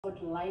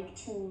would like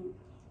to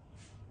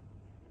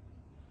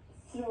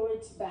throw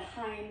it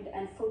behind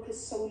and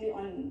focus solely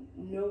on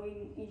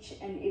knowing each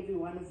and every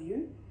one of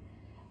you.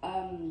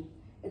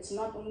 It's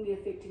not only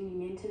affecting me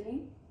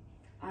mentally,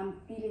 I'm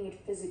feeling it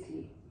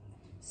physically.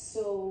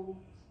 So,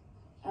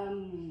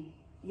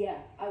 yeah,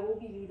 I will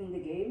be leaving the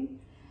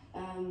game.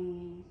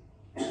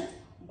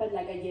 But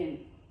like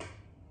again,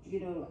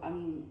 you know,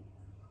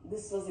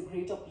 this was a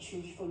great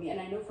opportunity for me, and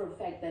I know for a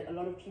fact that a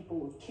lot of people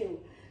would kill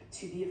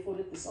to be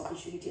afforded this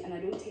opportunity, and I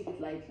don't take it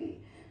lightly.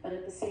 But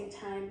at the same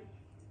time,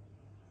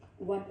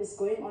 what is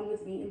going on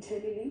with me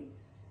internally,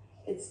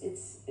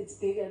 it's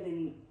bigger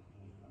than,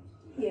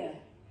 yeah.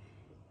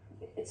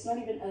 It's not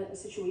even a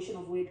situation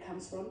of where it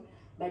comes from,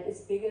 but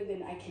it's bigger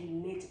than I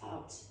can let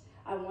out.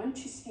 I want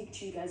to speak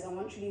to you guys. I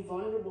want to be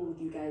vulnerable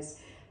with you guys,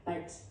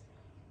 but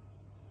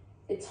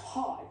it's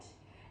hard.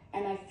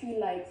 And I feel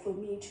like for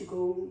me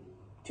to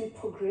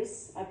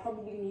progress, I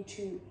probably need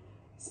to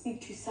speak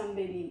to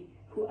somebody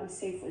who I'm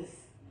safe with.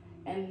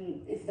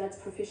 And if that's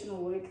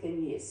professional work,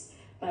 then yes.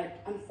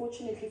 But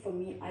unfortunately for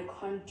me, I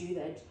can't do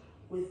that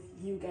with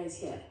you guys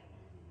here.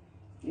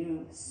 You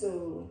know,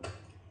 so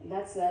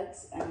that's that.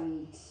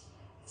 And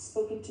I've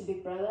spoken to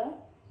Big Brother.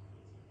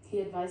 He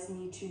advised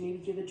me to maybe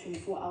give it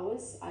 24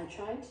 hours. I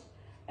tried,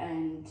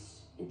 and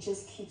it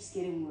just keeps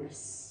getting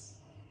worse.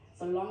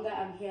 The longer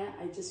I'm here,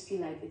 I just feel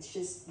like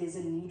there's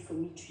a need for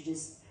me to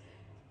just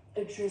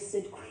address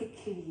it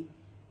quickly,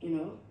 you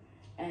know,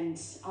 and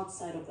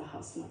outside of the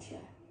house, not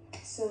here.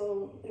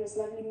 So it was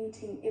lovely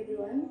meeting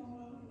everyone.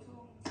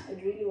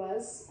 It really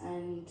was.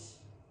 And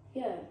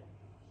yeah,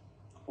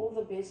 all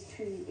the best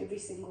to every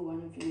single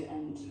one of you.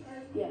 And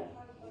yeah,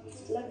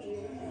 love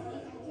you.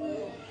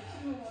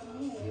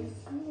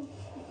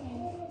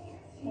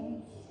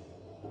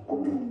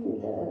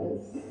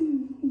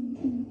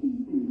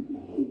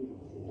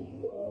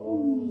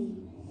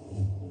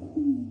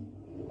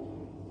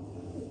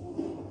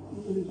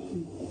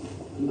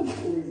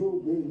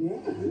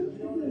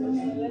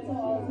 Let's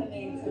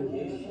alternate.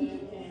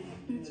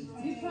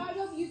 We're proud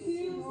of you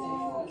too.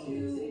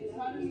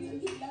 Proud of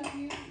you. Love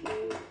you.